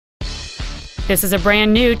This is a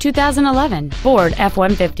brand new 2011 Ford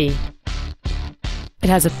F-150. It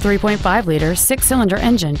has a 3.5-liter six-cylinder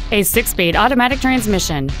engine, a six-speed automatic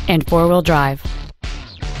transmission, and four-wheel drive.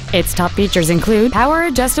 Its top features include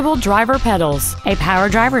power-adjustable driver pedals, a power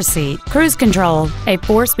driver's seat, cruise control, a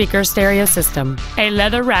four-speaker stereo system, a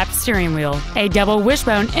leather-wrapped steering wheel, a double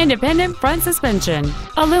wishbone independent front suspension,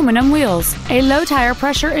 aluminum wheels, a low-tire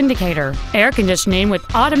pressure indicator, air conditioning with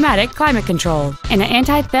automatic climate control, and an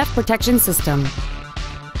anti-theft protection system.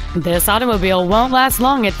 This automobile won't last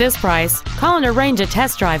long at this price. Call and arrange a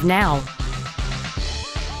test drive now.